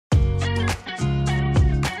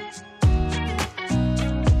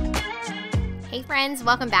Hey friends,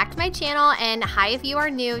 welcome back to my channel, and hi if you are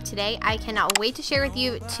new. Today I cannot wait to share with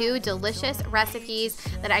you two delicious recipes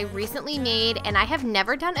that I recently made, and I have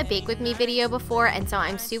never done a bake with me video before, and so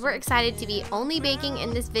I'm super excited to be only baking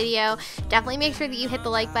in this video. Definitely make sure that you hit the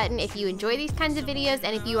like button if you enjoy these kinds of videos,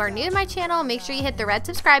 and if you are new to my channel, make sure you hit the red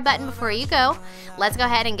subscribe button before you go. Let's go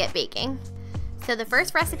ahead and get baking. So the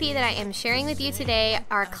first recipe that I am sharing with you today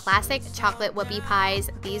are classic chocolate whoopie pies.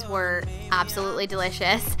 These were absolutely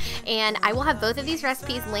delicious, and I will have both of these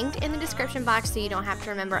recipes linked in the description box so you don't have to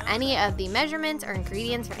remember any of the measurements or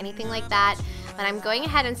ingredients or anything like that. But I'm going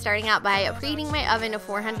ahead and starting out by preheating my oven to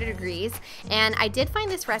 400 degrees, and I did find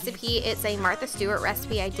this recipe. It's a Martha Stewart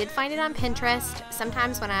recipe. I did find it on Pinterest.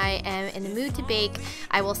 Sometimes when I am in the mood to bake,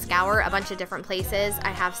 I will scour a bunch of different places. I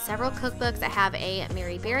have several cookbooks. I have a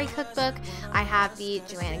Mary Berry cookbook. I have the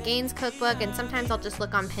Joanna Gaines cookbook, and sometimes I'll just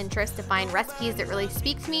look on Pinterest to find recipes that really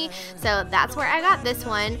speak to me. So that's where I got this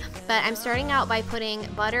one. But I'm starting out by putting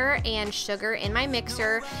butter and sugar in my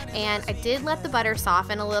mixer, and I did let the butter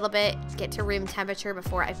soften a little bit, get to room temperature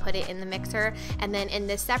before I put it in the mixer. And then in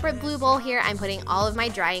this separate blue bowl here, I'm putting all of my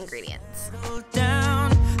dry ingredients.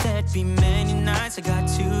 There'd be many nights I got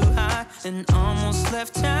too high and almost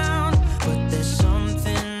left town, but there's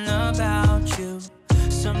something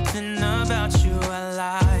about you I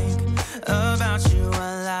like, about you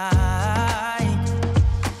I like.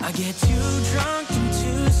 I get too drunk and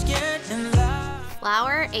too scared and lie.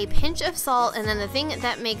 Flour, a pinch of salt, and then the thing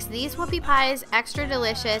that makes these whoopie pies extra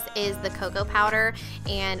delicious is the cocoa powder.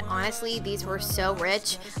 And honestly, these were so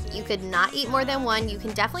rich. You could not eat more than one. You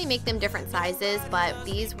can definitely make them different sizes, but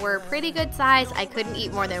these were pretty good size. I couldn't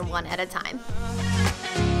eat more than one at a time.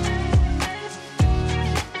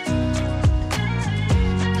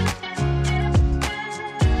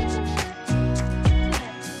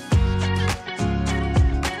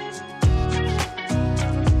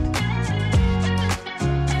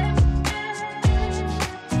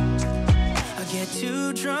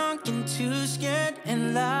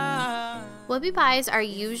 Whoopie pies are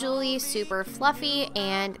usually super fluffy,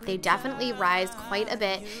 and they definitely rise quite a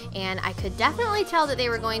bit, and I could definitely tell that they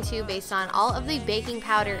were going to based on all of the baking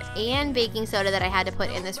powder and baking soda that I had to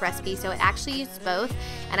put in this recipe. So it actually used both,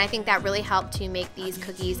 and I think that really helped to make these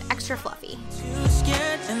cookies extra fluffy.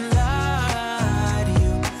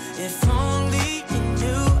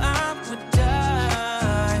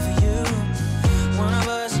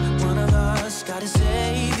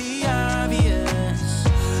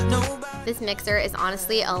 This mixer is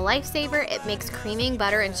honestly a lifesaver. It makes creaming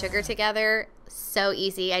butter and sugar together so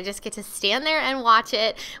easy. I just get to stand there and watch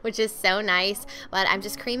it, which is so nice. But I'm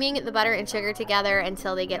just creaming the butter and sugar together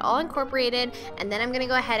until they get all incorporated, and then I'm gonna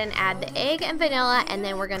go ahead and add the egg and vanilla, and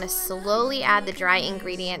then we're gonna slowly add the dry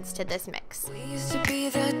ingredients to this mix. We used to be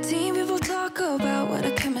the team people talk about, what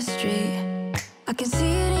a chemistry. I can see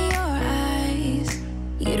it in your eyes.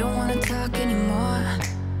 You don't wanna talk anymore.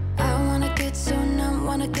 I wanna get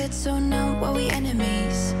so numb while we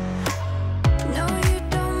enemies. No, you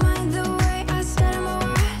don't mind the way I stutter my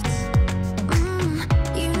words.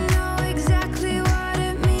 You know exactly what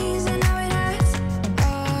it means and how it hurts.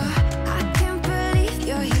 Oh, I can't believe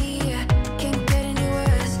you're here. Can't get any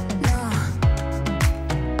worse.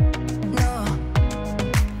 No.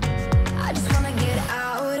 I just wanna get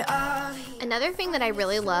out of here. Another thing that I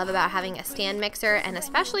really love about having a stand mixer, and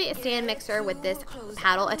especially a stand mixer with this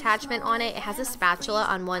paddle attachment on it, it has a spatula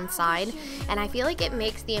on one side, and I feel like it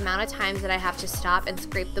makes the amount of times that I have to stop and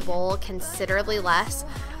scrape the bowl considerably less.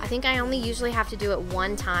 I think I only usually have to do it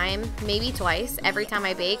one time, maybe twice, every time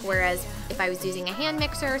I bake, whereas if I was using a hand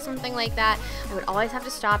mixer or something like that, I would always have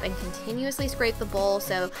to stop and continuously scrape the bowl,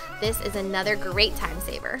 so this is another great time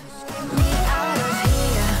saver. Don't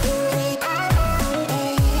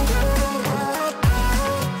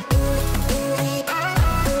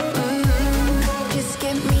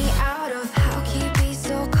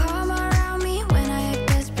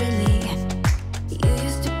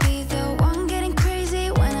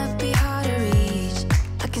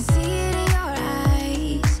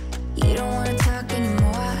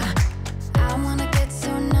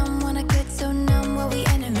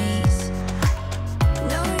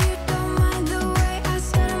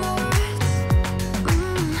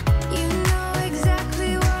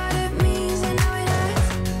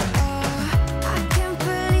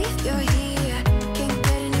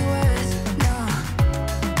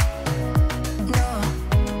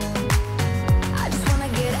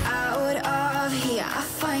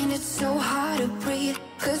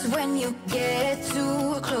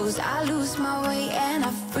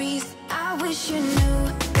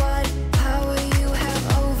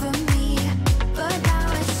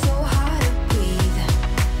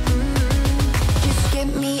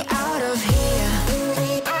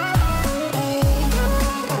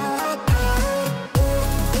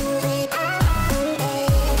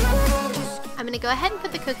go ahead and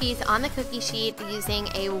put the cookies on the cookie sheet using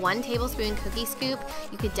a 1 tablespoon cookie scoop.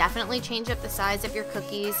 You could definitely change up the size of your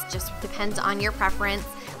cookies, just depends on your preference.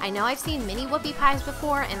 I know I've seen mini whoopie pies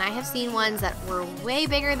before, and I have seen ones that were way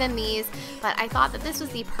bigger than these, but I thought that this was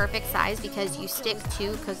the perfect size because you stick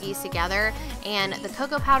 2 cookies together, and the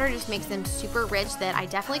cocoa powder just makes them super rich that I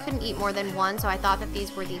definitely couldn't eat more than 1, so I thought that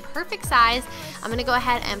these were the perfect size. I'm gonna go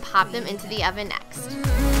ahead and pop them into the oven next.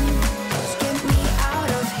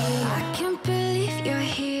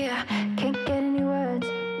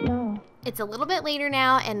 It's a little bit later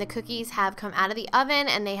now, and the cookies have come out of the oven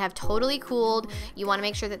and they have totally cooled. You want to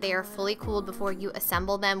make sure that they are fully cooled before you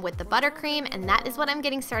assemble them with the buttercream, and that is what I'm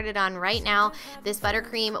getting started on right now. This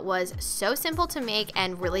buttercream was so simple to make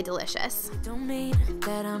and really delicious. Don't mean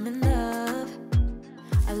that I'm in love.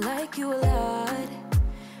 I like you a lot,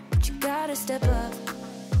 but you gotta step up.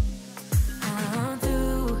 I'm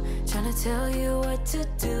through trying to tell you what to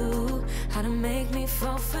do, how to make me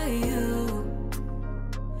fall for you.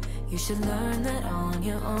 You should learn that on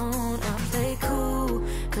your own. I'll play cool,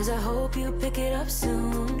 cause I hope you pick it up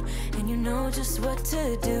soon, and you know just what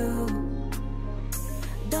to do.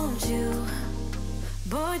 Don't you?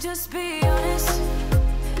 Boy, just be honest.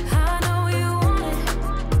 I know you want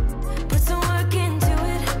it. Put some work into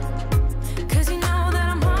it, cause you know that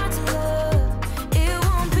I'm hard to love. It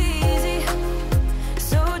won't be easy,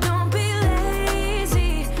 so don't be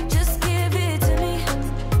lazy. Just give it to me,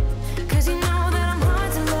 cause you know that I'm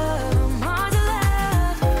hard to love.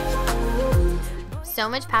 So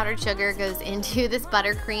much powdered sugar goes into this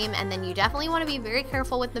buttercream, and then you definitely want to be very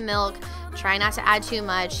careful with the milk. Try not to add too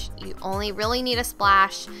much. You only really need a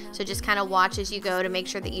splash, so just kind of watch as you go to make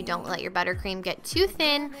sure that you don't let your buttercream get too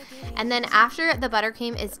thin. And then after the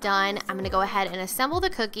buttercream is done, I'm going to go ahead and assemble the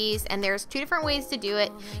cookies, and there's 2 different ways to do it.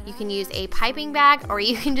 You can use a piping bag, or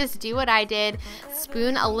you can just do what I did,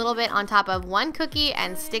 spoon a little bit on top of 1 cookie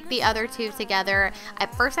and stick the other 2 together.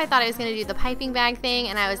 At first I thought I was going to do the piping bag thing,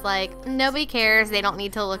 and I was like, nobody cares, they don't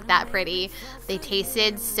need to look that pretty. They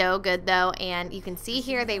tasted so good though, and you can see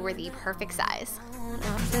here they were the perfect size.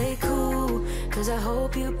 I'll play cool, cause I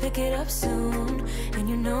hope you pick it up soon, and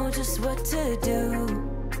you know just what to do.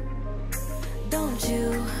 Don't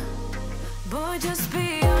you? Boy, just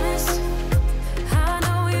be honest. I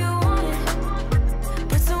know you want it.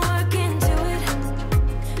 Put some work into it,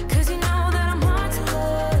 cause you know that I'm hard to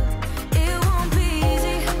love. It won't be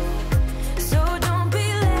easy, so don't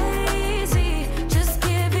be lazy. Just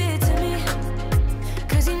give it to me,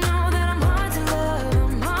 cause you know that I'm hard to love.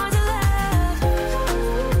 I'm hard to love.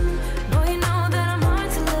 Boy, you know that I'm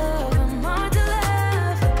hard to love. I'm hard to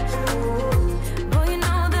love. Boy, you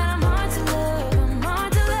know that I'm hard to love. I'm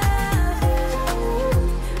hard to love.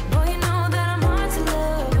 Boy, you know that I'm hard to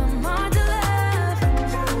love. I'm hard to love.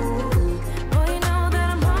 Boy, you know that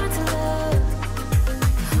I'm hard to love.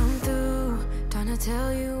 I'm through trying to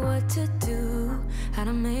tell you what to do, how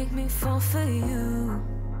to make me fall for you.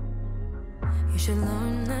 You should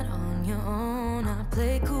learn that on your own. I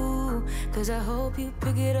play cool, cause I hope you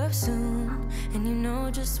pick it up soon, and you know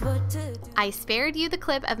just what to do. I spared you the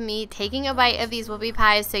clip of me taking a bite of these whoopie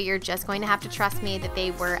pies, so you're just going to have to trust me that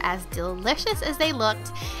they were as delicious as they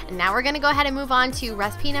looked. And now we're going to go ahead and move on to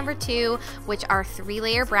recipe number 2, which are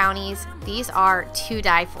 3-layer brownies. These are to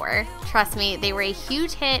die for. Trust me, they were a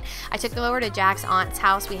huge hit. I took them over to Jack's aunt's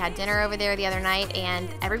house. We had dinner over there the other night, and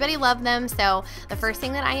everybody loved them. So the first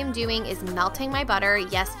thing that I am doing is melting my butter.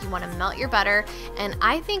 Yes, you want to melt your butter, and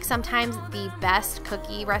I think sometimes the best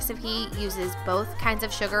cookie recipe uses both kinds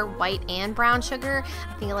of sugar, white and brown sugar.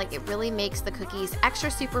 I feel like it really makes the cookies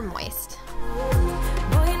extra super moist.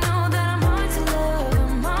 Boy, you know that I'm hard to love.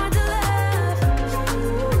 I'm hard to love.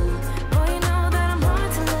 Boy, you know that I'm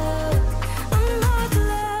hard to love. I'm hard to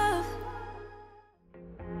love.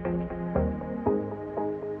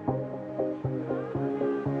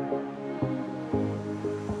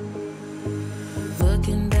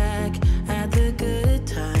 Looking back at the good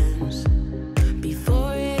times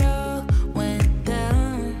before it all went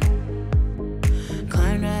down,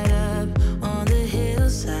 climbed right up on the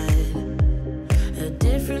hillside, a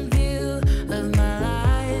different view of my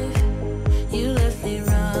life. You left me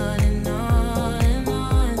running on and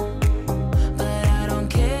on, but I don't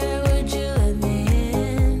care, would you let me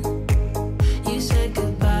in? You said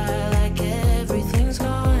goodbye like everything's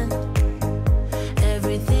gone,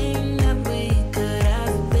 everything that we could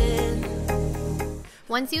have been.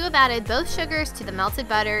 Once you have added both sugars to the melted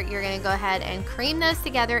butter, you're going to go ahead and cream those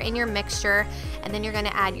together in your mixture, and then you're going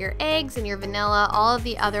to add your eggs and your vanilla, all of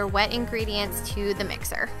the other wet ingredients to the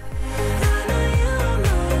mixer.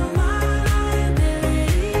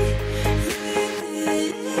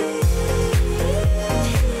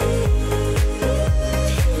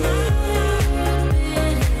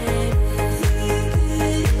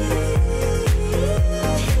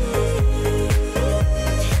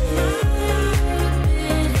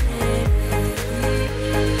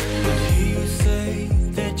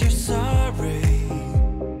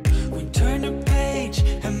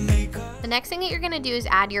 next thing that you're going to do is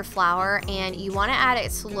add your flour, and you want to add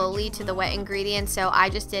it slowly to the wet ingredients. So I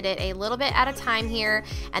just did it a little bit at a time here,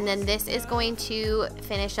 and then this is going to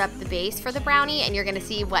finish up the base for the brownie, and you're going to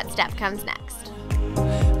see what step comes next.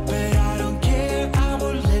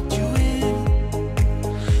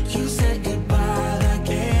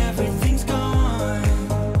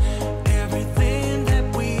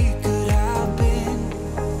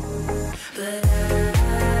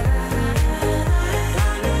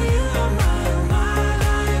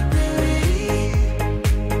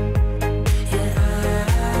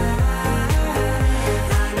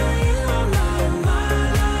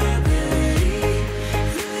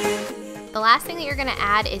 The last thing that you're going to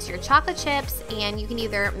add is your chocolate chips, and you can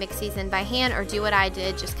either mix these in by hand or do what I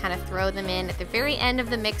did, just kind of throw them in at the very end of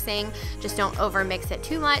the mixing. Just don't over mix it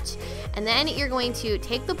too much. And then you're going to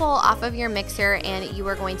take the bowl off of your mixer, and you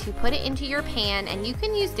are going to put it into your pan, and you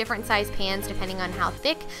can use different size pans depending on how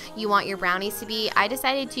thick you want your brownies to be. I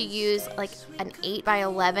decided to use like an 8 by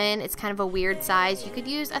 11. It's kind of a weird size. You could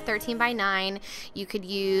use a 13 by 9. You could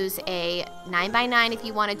use a 9 by 9 if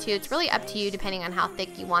you wanted to. It's really up to you depending on how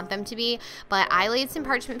thick you want them to be. But I laid some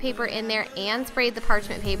parchment paper in there and sprayed the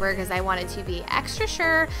parchment paper because I wanted to be extra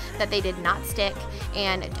sure that they did not stick,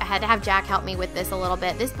 and I had to have Jack help me with this a little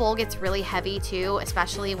bit. This bowl gets really heavy too,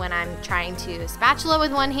 especially when I'm trying to spatula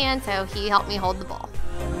with one hand, so he helped me hold the bowl.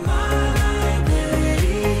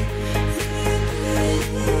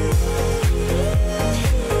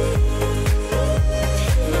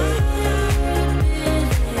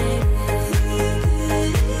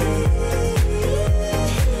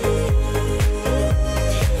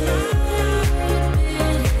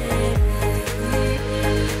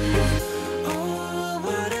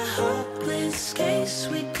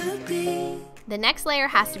 The next layer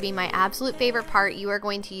has to be my absolute favorite part. You are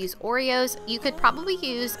going to use Oreos. You could probably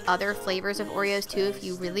use other flavors of Oreos too if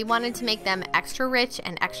you really wanted to make them extra rich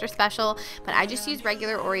and extra special, but I just use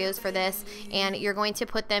regular Oreos for this, and you're going to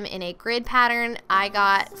put them in a grid pattern. I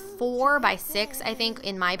got 4 by 6 I think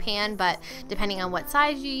in my pan, but depending on what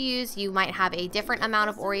size you use, you might have a different amount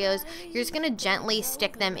of Oreos. You're just going to gently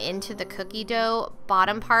stick them into the cookie dough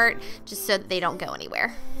bottom part just so that they don't go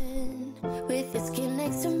anywhere. With your skin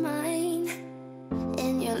next to mine,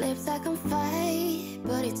 in your lips I can fight,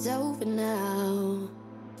 but it's over now.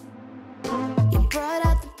 You brought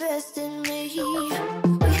out the best in me.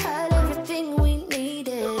 We had everything we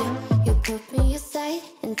needed. You put me aside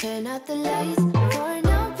and turn out the lights for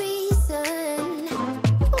no reason.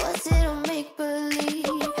 Was it a make-believe?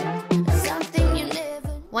 Something you never.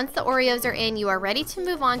 Once the Oreos are in, you are ready to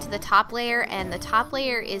move on to the top layer, and the top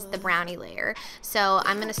layer is the brownie layer. So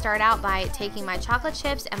I'm going to start out by taking my chocolate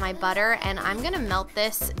chips and my butter, and I'm going to melt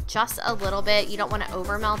this just a little bit. You don't want to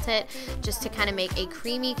over melt it, just to kind of make a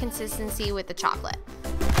creamy consistency with the chocolate.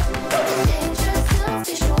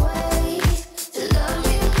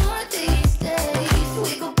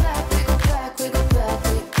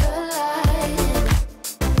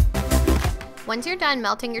 Once you're done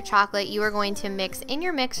melting your chocolate, you are going to mix in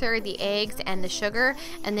your mixer the eggs and the sugar,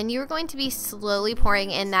 and then you are going to be slowly pouring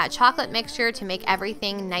in that chocolate mixture to make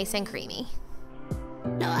everything nice and creamy.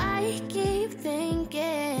 No, I keep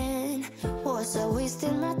thinking, was I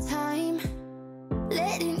wasting my time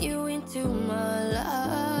letting you into my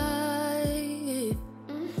life?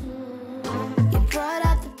 You brought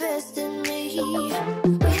out the best in me.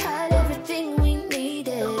 We had everything we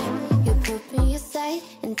needed. You put me aside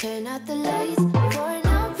and turn out the lights for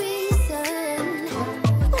no reason.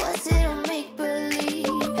 Was it a make-believe?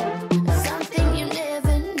 Something you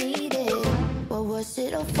never needed. What was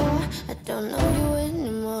it all for? I don't know you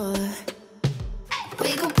anymore.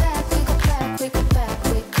 We go back, we go back, we go back,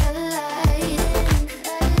 we colliding.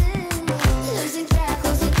 Losing track,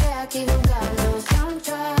 even God knows I'm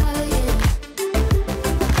trying.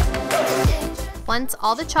 Once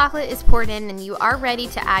all the chocolate is poured in and you are ready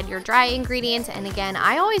to add your dry ingredients, and again,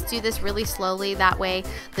 I always do this really slowly, that way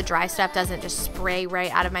the dry stuff doesn't just spray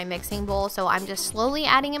right out of my mixing bowl. So I'm just slowly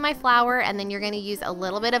adding in my flour, and then you're going to use a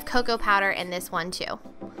little bit of cocoa powder in this one too.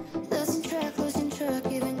 Losing track,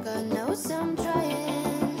 even God knows I'm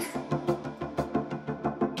trying.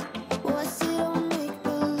 Was it all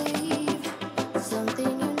make-believe?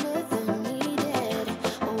 Something you never needed.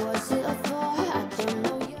 Or was it all for? I don't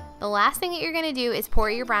know yet. The last thing that you're going to do is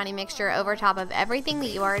pour your brownie mixture over top of everything that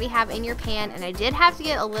you already have in your pan, and I did have to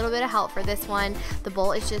get a little bit of help for this one. The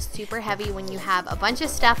bowl is just super heavy when you have a bunch of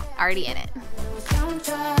stuff already in it. I'm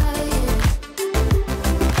trying.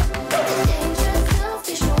 Dangerous,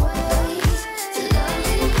 selfish ways to love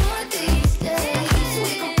you more these days. We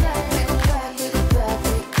go back, we go back, we go back,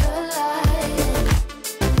 we collide.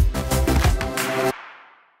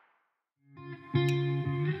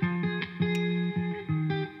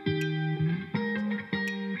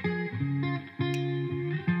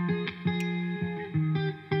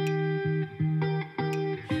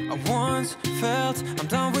 I once felt I'm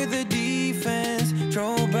done with the defense.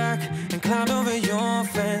 Drove back and climbed over your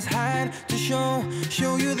fence. Had to show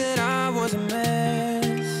you that I was a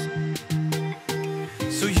mess.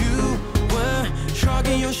 So you were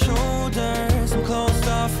shrugging your shoulders and closed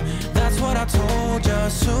off. That's what I told you.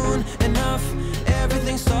 Soon enough,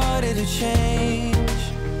 everything started to change.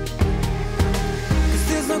 'Cause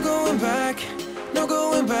there's no going back, no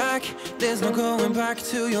going back. There's no going back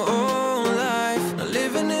to your old life. Not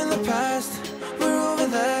living in the past, we're over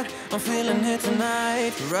that. I'm feeling it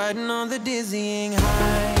tonight, riding on the dizzying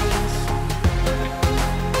heights.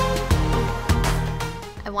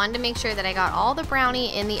 I wanted to make sure that I got all the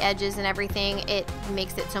brownie in the edges and everything. It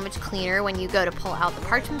makes it so much cleaner when you go to pull out the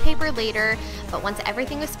parchment paper later. But once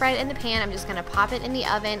everything was spread in the pan, I'm just gonna pop it in the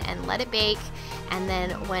oven and let it bake. And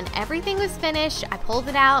then when everything was finished, I pulled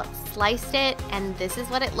it out, sliced it, and this is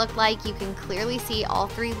what it looked like. You can clearly see all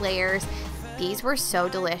 3 layers. These were so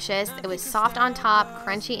delicious. It was soft on top,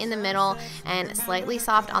 crunchy in the middle, and slightly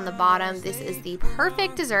soft on the bottom. This is the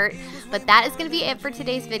perfect dessert. But that is going to be it for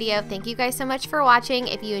today's video. Thank you guys so much for watching.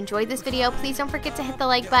 If you enjoyed this video, please don't forget to hit the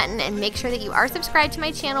like button and make sure that you are subscribed to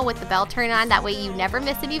my channel with the bell turned on. That way you never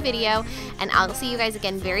miss a new video. And I'll see you guys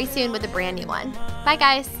again very soon with a brand new one. Bye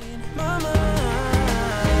guys.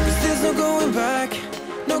 There's no going back,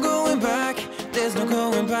 no going back. There's no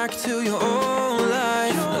going back to your old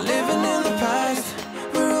life. Not living in the past,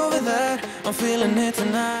 we're over that. I'm feeling it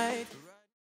tonight.